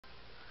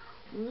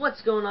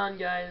What's going on,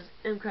 guys?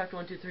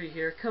 MCraft123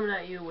 here, coming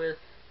at you with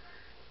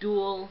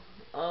Duel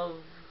of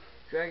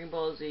Dragon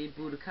Ball Z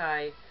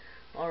Budokai,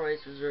 all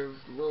rights reserved,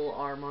 little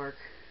R mark,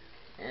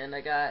 and I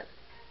got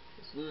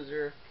this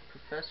loser,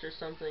 Professor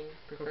something,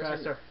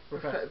 Professor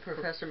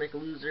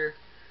McLoser.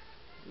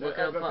 Look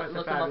him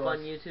up on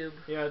YouTube.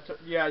 Yeah,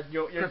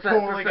 you're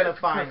totally gonna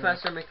find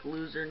Professor me.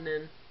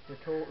 McLosernin. You're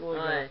totally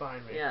gonna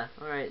find me. Yeah,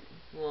 alright.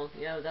 Well,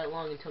 you have that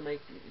long until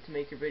to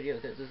make your video,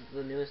 because this is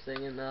the newest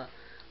thing in the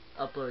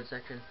upload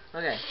section.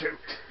 Okay. Shoot.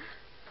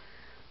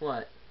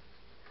 What?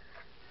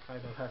 I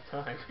don't have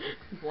time.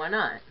 Why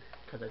not?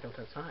 Because I don't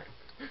have time.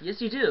 Yes,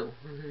 you do.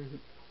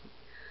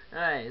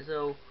 Alright,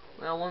 so,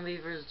 well,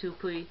 1v versus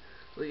 2P.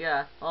 We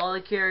got all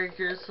the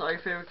characters, all your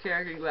favorite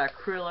characters. You got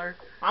Kriller.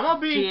 I'm gonna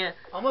be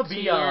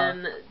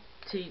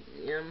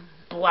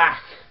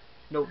Black.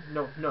 No.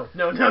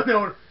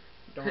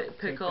 Don't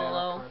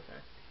Piccolo,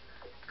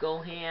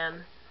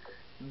 Gohan,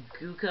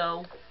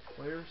 Guko,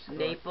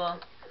 Nappa,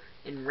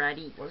 and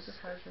Raditz. What is the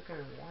fire chicken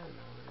and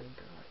watermelon?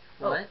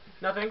 What?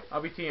 Nothing.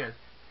 I'll be TN.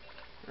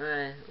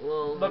 Alright,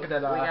 well, look at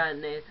that. We got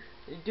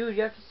dude.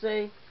 You have to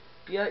say,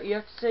 you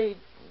have to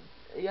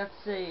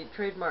say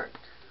trademarked.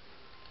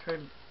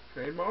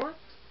 Trademark?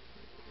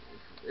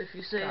 If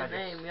you say a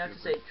name, you have to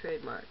say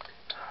trademarked.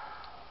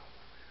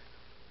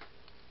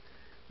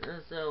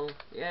 So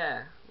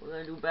yeah, we're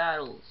gonna do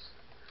battles.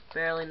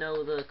 Barely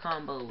know the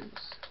combos.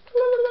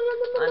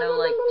 I know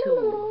like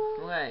 2.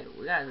 Okay,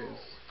 we got this.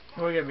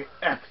 We're gonna be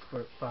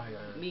expert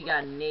fire. We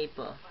got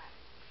Nappa.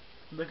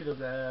 Look at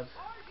those abs.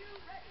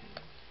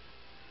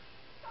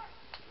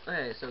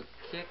 Okay, so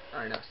kick,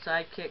 or no,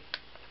 side kick.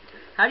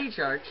 How do you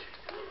charge?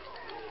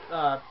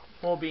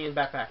 Full bean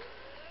backpack.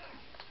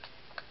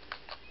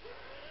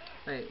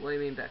 Wait, what do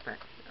you mean backpack?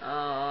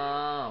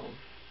 Oh.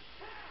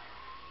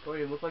 Boy,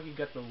 you look like you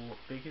got the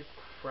biggest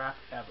crap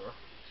ever.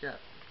 Shut up.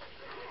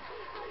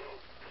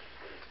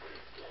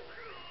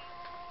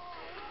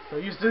 So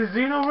you say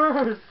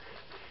Xenoverse!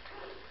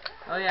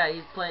 Oh yeah,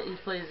 he's playing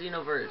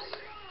Xenoverse.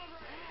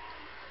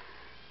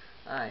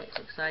 Alright,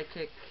 so side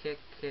kick, kick.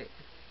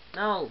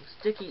 No,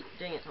 sticky.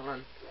 Dang it, hold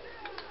on.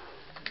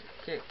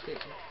 Kick.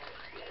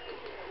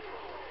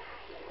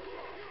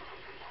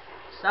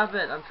 Stop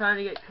it! I'm trying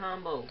to get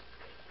combo.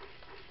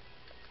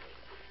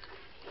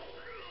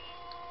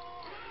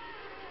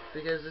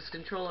 Because this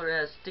controller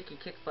has sticky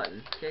kick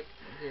button. Kick.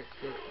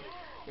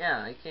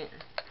 Yeah, I can't.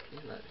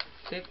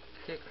 Kick.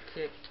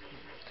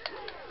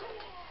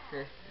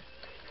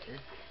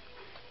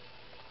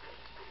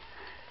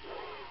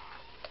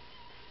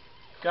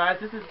 Guys,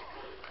 this is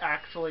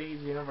actually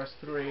Xenoverse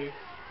 3.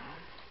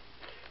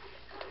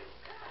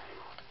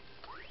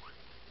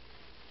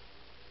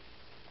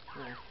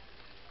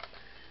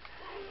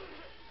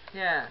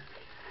 Yeah.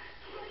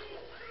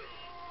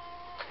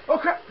 Oh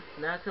crap!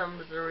 Now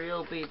comes the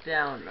real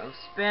beatdown of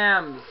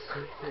spams.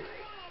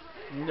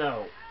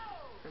 No.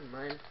 Never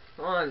mind.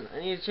 Hold on, I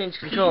need to change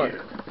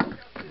controller.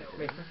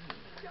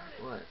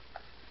 What?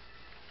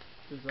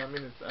 Does that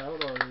mean it's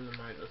out, or am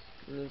I just?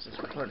 It means it's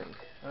recording.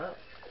 Oh.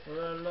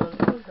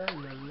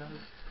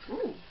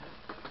 Ooh.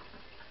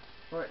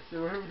 Alright,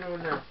 so what are we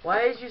doing now?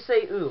 Why did you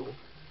say ooh?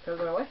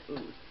 Because I like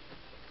ooh.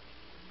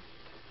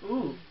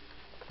 Ooh.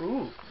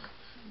 Ooh.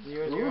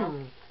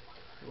 0-0.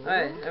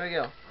 Alright, there we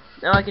go.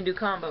 Now I can do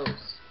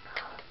combos.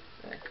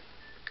 Okay.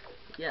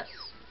 Yes,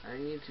 I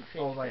need to change.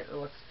 Oh right,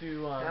 let's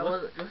do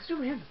let's do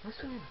random.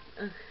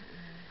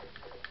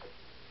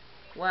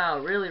 Wow,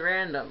 really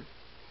random.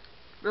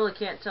 Really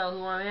can't tell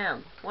who I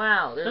am.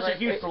 Wow, there's like a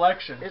huge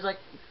selection. There's like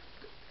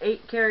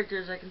 8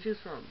 characters I can choose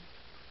from.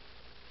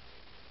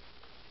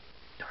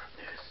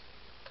 Darkness.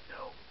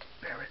 No.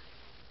 Barrett.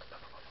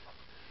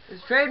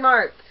 It's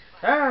trademarked.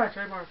 Ah,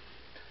 trademark.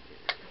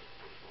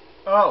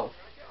 Oh.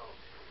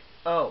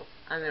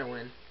 I'm gonna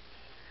win.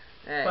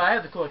 Hey. But I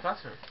have the cooler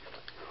costume.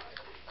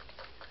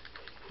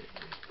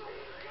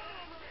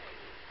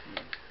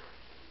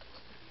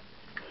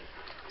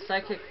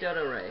 Psychic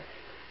Dodo Ray.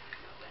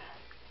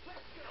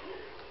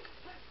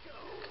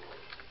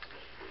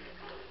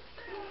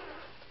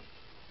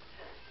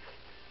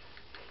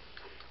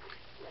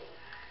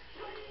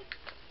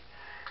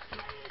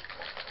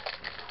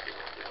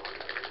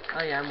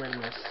 Oh yeah, I'm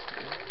winning this.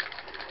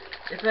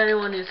 If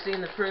anyone who's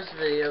seen the first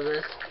video of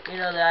this, you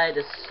know that I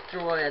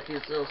destroy at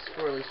these little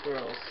squirrely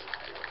squirrels.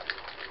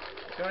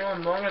 It's going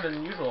on longer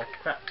than usual.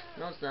 Crap.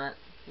 No, it's not.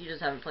 You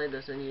just haven't played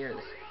this in years.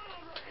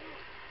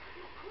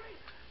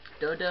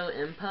 Dodo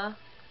Impa?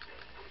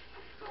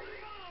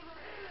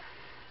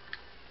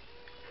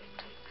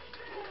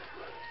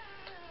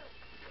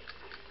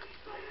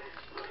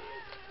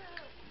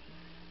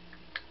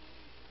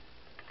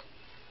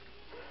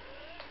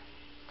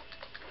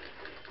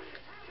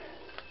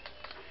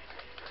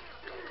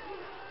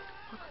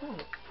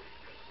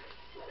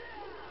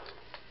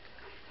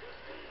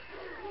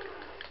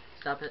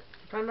 Stop it.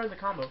 I'm trying to learn the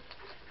combo.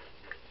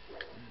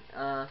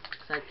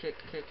 Side kick.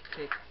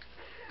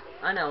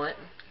 I know it.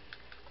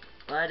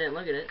 But I didn't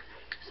look at it.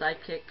 Side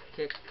kick.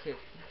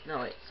 No,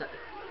 wait.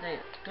 Dang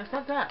it. That's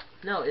not that.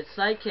 No, it's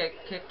side kick,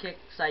 kick,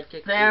 side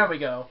kick. There we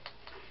go.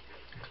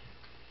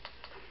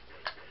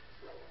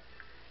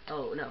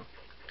 Oh, no.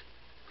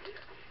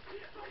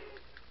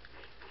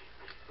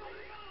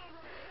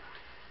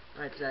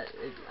 Alright, so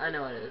I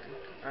know what it is.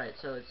 Alright,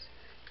 so it's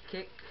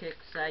kick, kick,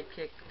 side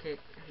kick, kick,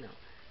 no.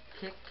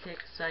 Kick, kick,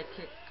 side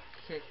kick,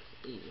 kick,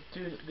 E.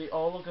 Dude, they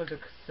all look like they're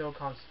still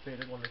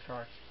constipated when they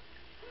charge.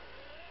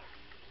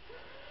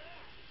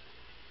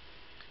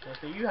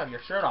 So you have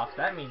your shirt off,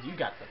 that means you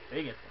got the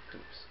biggest of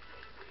poops.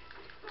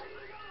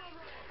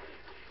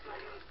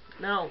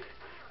 No.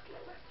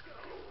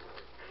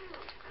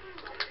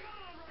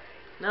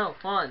 No,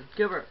 Fawn,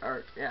 Cooper,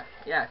 or,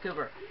 yeah,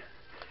 Cooper.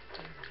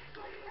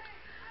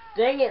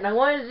 Dang it, I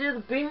wanted to do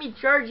the beam me,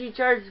 charge,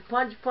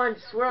 punch, punch,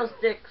 swirl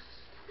sticks.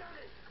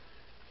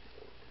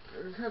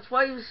 That's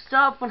why you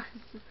stop when I...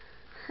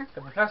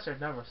 The professor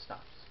never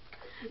stops.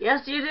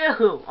 Yes, you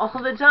do,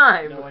 all the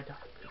time. No, I don't.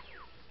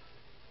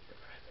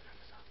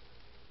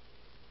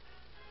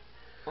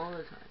 All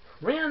the time.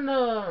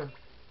 Random!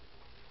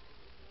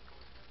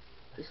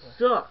 You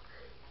suck.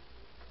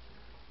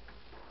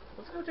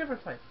 Let's go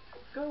different fight.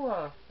 Let's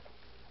go,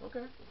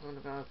 okay. On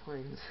about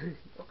planes.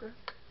 Okay.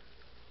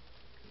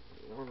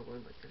 I want to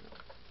win, but you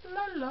know.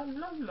 La la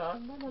la la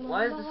la la.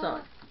 Why is the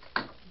sun?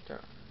 Turn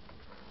on.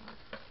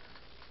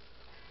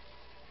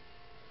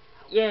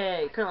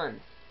 Yay, come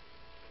on.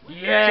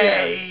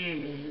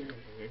 Yay!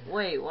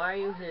 Wait, why are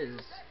you his?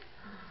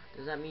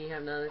 Does that mean you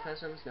have none of the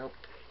customs? Nope.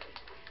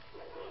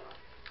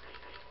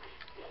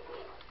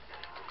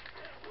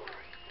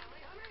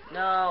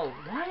 No.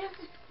 Why is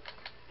it?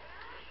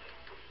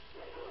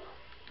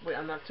 Wait,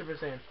 I'm not Super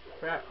Saiyan.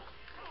 Crap.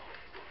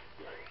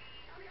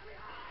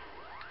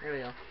 There we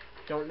go.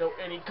 Don't know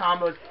any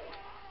combos.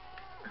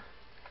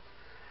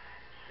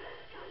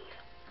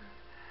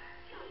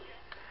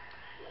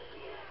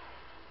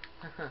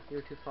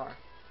 You're too far.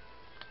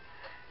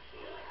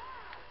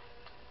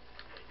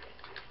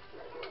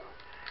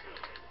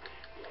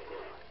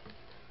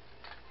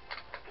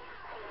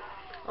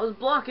 I was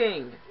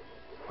blocking.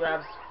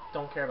 Grabs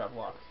don't care about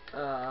blocks.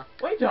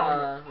 Wait,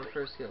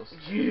 reverse skills.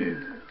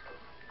 You.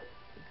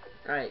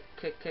 Alright,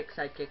 kick, kick,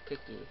 side kick, kick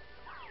E.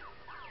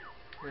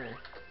 Alright.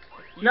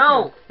 You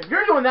No! If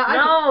you're doing that,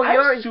 No,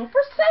 you're Super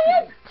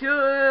Saiyan?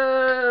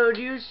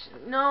 Dude,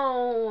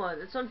 no,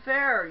 that's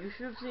unfair. You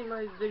should have seen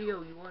my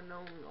video. You wouldn't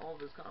know all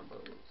of his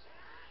combos.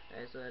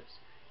 Okay, so that's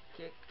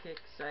kick, kick,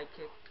 side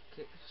kick,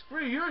 kick.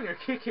 Screw you and your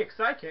kick, kick,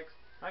 side kicks.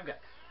 I've got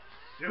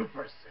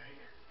Super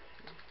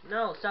Saiyan.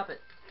 No, stop it.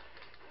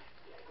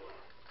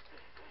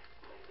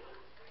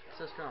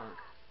 So strong.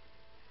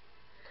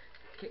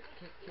 Kick,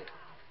 kick, kick.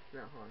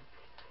 No, hold on.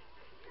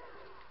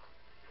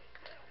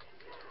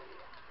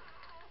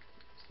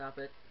 Stop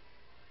it.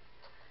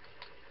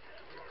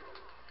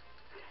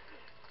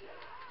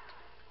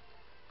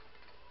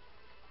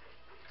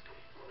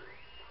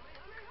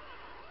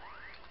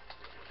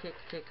 Kick,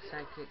 kick,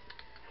 side kick.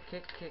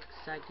 Kick, kick,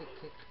 side kick,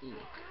 kick, E.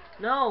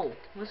 No!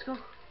 Let's go.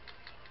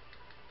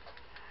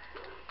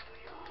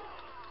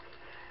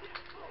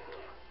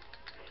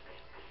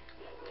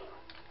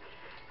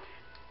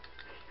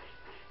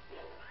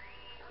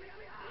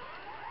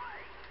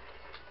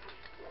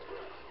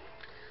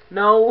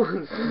 No!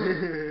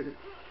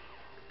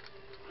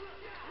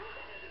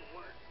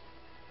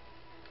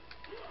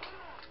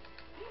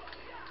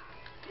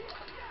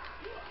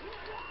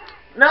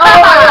 No!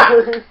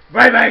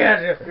 Right back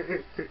at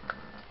you.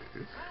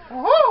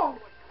 Oh!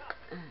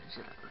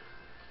 Shut up.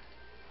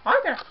 Hi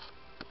there.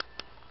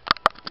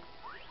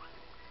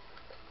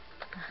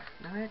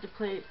 Now I have to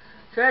play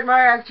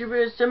trademark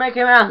attributes to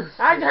Mickey Mouse.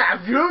 I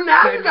have you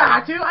now. You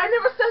got to. I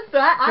never said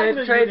that. I'm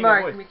just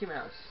trademark using a voice. Mickey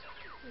Mouse.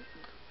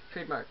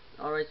 Trademark.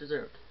 All rights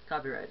reserved.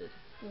 Copyrighted.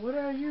 What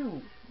are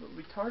you?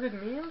 Retarded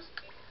memes?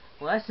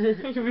 What? You're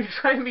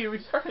trying to be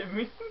retarded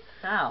memes?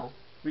 How?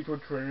 We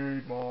could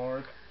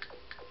trademark.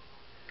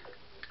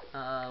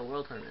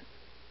 World tournament.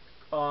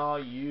 Oh,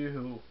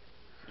 you.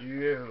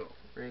 You.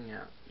 Ring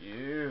out.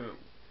 You.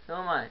 Who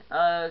am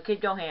I?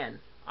 Kid Gohan.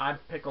 I'm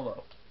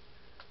Piccolo.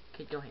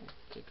 Kid Gohan.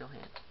 Kid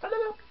Gohan.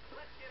 Hello.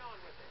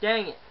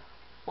 Dang it.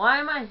 Why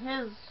am I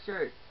his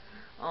shirt?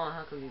 Oh,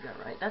 how come you got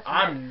it right? That's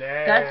I'm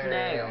Nail. That's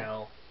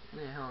Nail.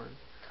 Yeah,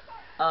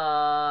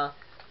 hold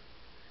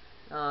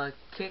on.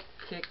 Kick,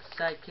 kick,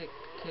 side kick,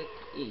 kick,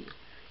 E.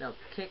 No,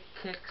 kick,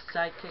 kick,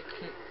 side kick,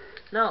 kick.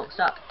 No,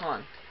 stop. Hold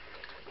on.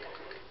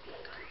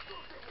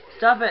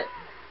 Stop it.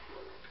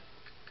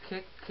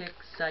 Kick, kick,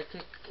 side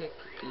kick, kick,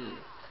 E.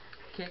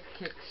 Kick,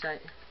 kick,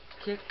 side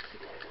kick.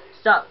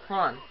 Stop. Hold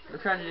on. I'm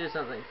trying to do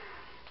something.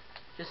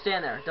 Just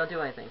stand there. Don't do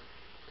anything.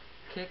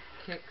 Kick,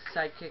 kick,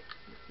 side kick.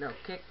 No,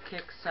 kick,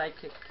 kick, side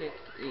kick, kick,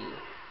 E.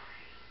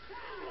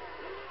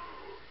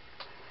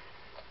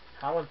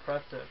 How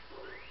impressive.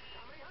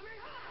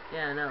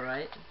 Yeah, I know,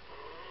 right?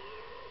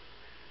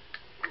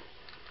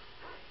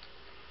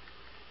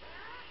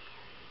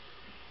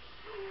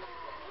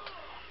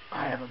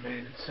 I have a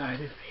man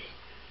inside of me.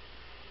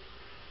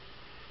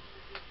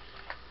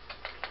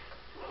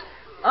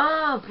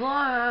 Oh,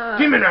 boy!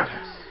 Demon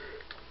Rapids!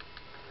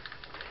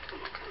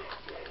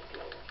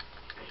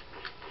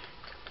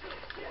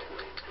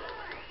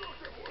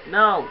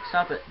 No,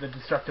 stop it. The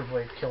destructive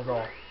wave killed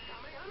all.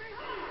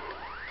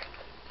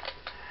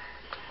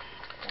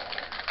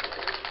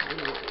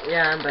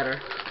 Yeah, I'm better.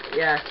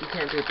 Yeah, you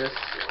can't beat this.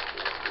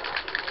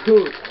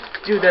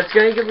 Dude, that's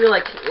gonna give you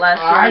like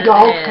last I year's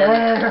don't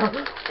and,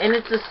 care. and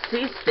it's a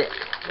C stick.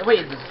 Oh, wait,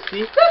 is this a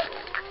C stick?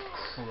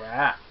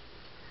 Crap.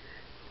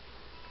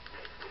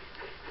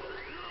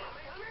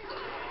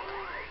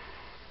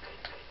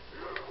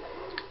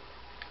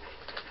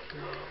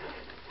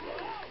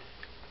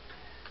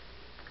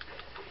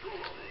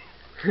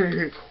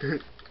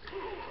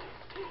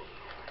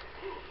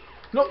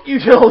 No, you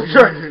killed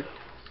sure.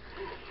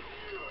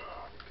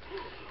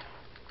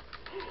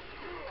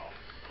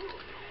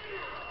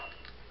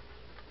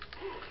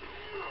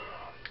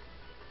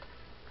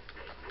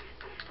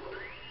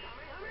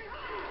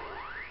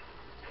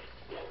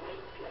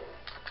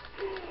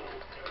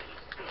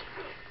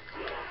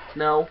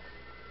 No.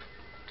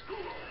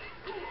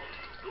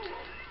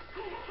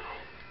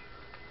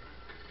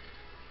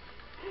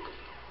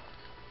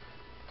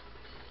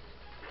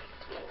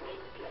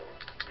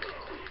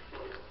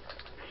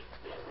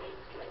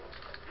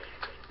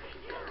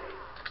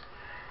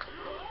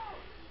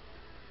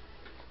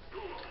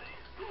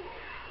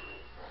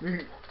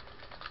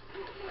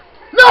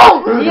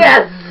 No!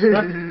 Yes!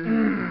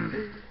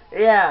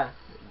 Yeah,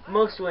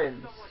 most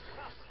wins.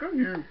 Screw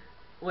you.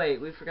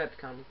 Wait, we forgot to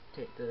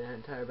commentate the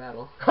entire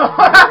battle. Did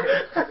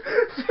I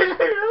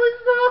really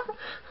stop?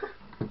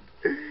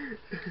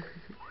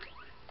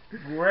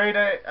 Great,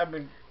 I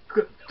mean...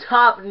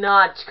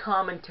 Top-notch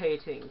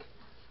commentating.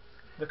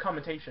 The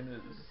commentation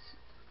is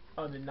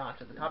on the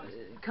notch at the top.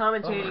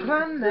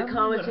 Commentating, the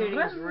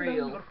commentating is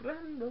real.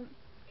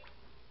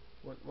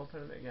 We'll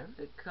turn it again.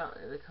 The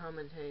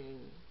commentating,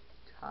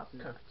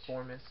 top-notch.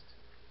 Conformist.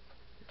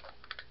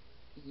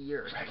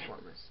 You're a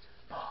conformist.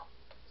 Ball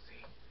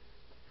Z.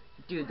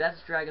 Dude,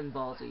 that's Dragon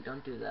Ball Z.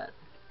 Don't do that.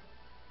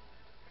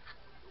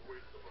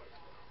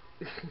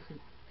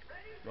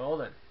 Well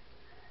then.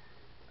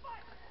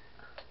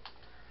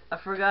 I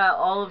forgot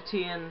all of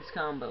Tien's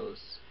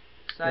combos.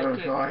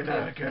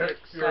 Sidekick, kick,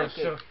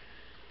 sidekick.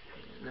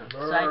 No,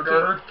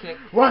 sidekick, kick.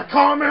 What?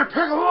 Kami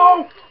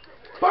Piccolo?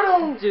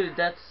 Budo! Dude,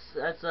 that's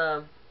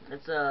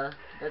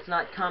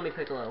not Kami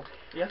Piccolo.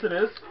 Yes, it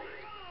is.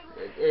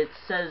 It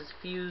says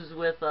fuse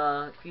with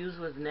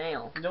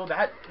nail. No,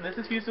 this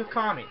is fused with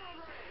Kami.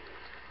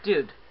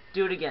 Dude,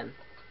 do it again.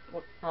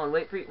 What? Hold on,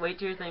 wait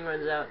till your thing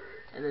runs out,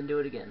 and then do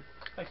it again.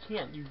 I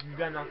can't. You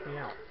gotta knock me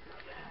out.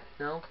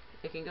 No,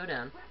 it can go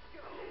down.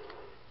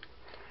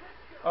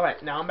 All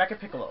right, now I'm back at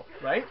Piccolo,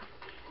 right?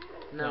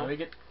 No.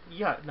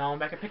 Now I'm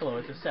back at Piccolo,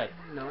 as I said.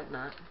 No, it's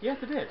not. Yes,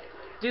 it is.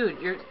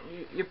 Dude,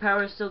 your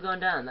power is still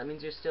going down. That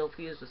means you're still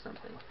fused with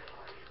something.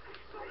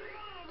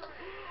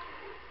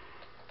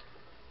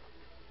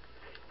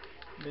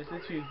 This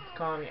is fused with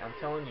Kami, I'm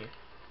telling you.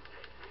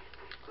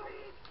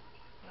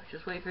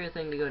 Just wait for your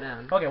thing to go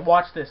down. Okay,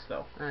 watch this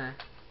though. Alright.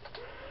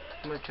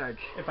 I'm gonna charge.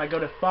 If I go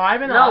to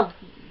 5 and no! up,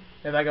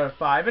 if I go to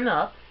 5 and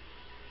up,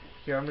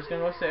 here I'm just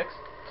gonna go 6.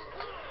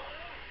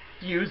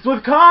 Fused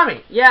with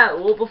Kami! Yeah,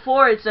 well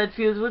before it said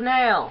fused with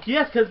nail.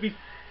 Yes, because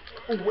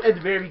at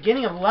the very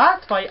beginning of the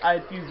last fight, I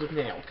had fused with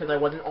nail, because I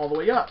wasn't all the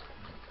way up.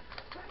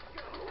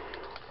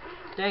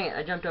 Dang it,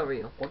 I jumped over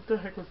you. What the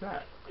heck was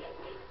that?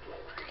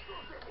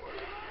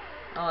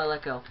 Oh, I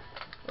let go.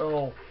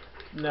 Oh,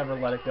 never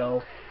let it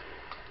go.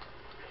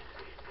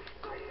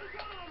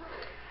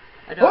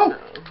 I don't know.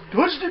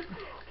 Touched it!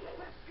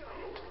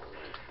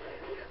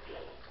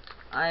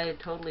 I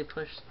totally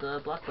pushed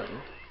the block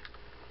button.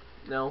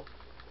 No.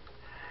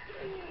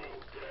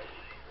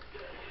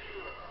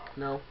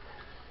 No.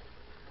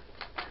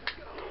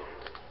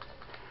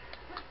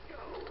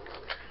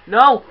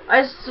 No!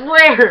 I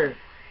swear!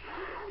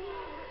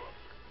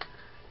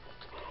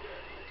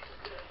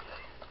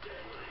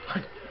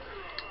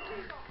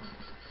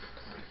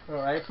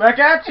 Alright, back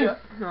at you!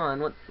 Hold on,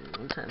 what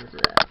time is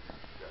it at?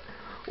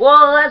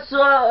 Well, that's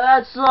all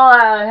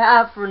I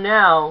have for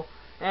now.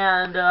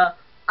 And I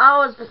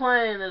was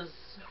playing as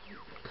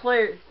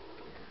player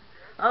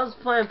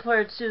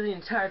 2 the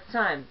entire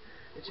time,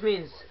 which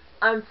means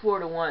I'm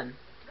 4-1.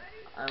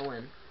 I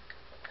win.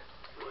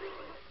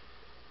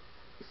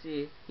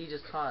 See, he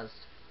just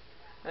paused.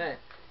 Hey,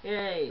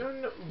 yay!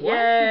 No,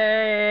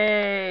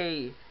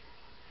 Yay!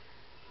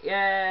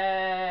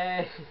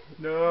 Yay!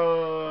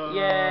 No!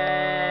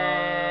 Yay!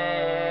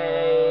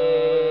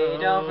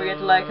 Don't forget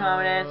to like,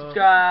 comment, and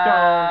subscribe.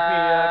 Don't be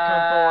a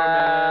conformist.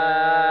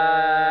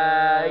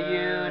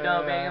 You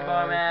don't be a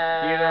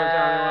conformist. You don't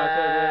tell me what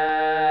to do.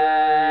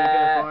 You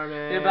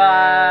conformist.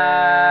 Goodbye.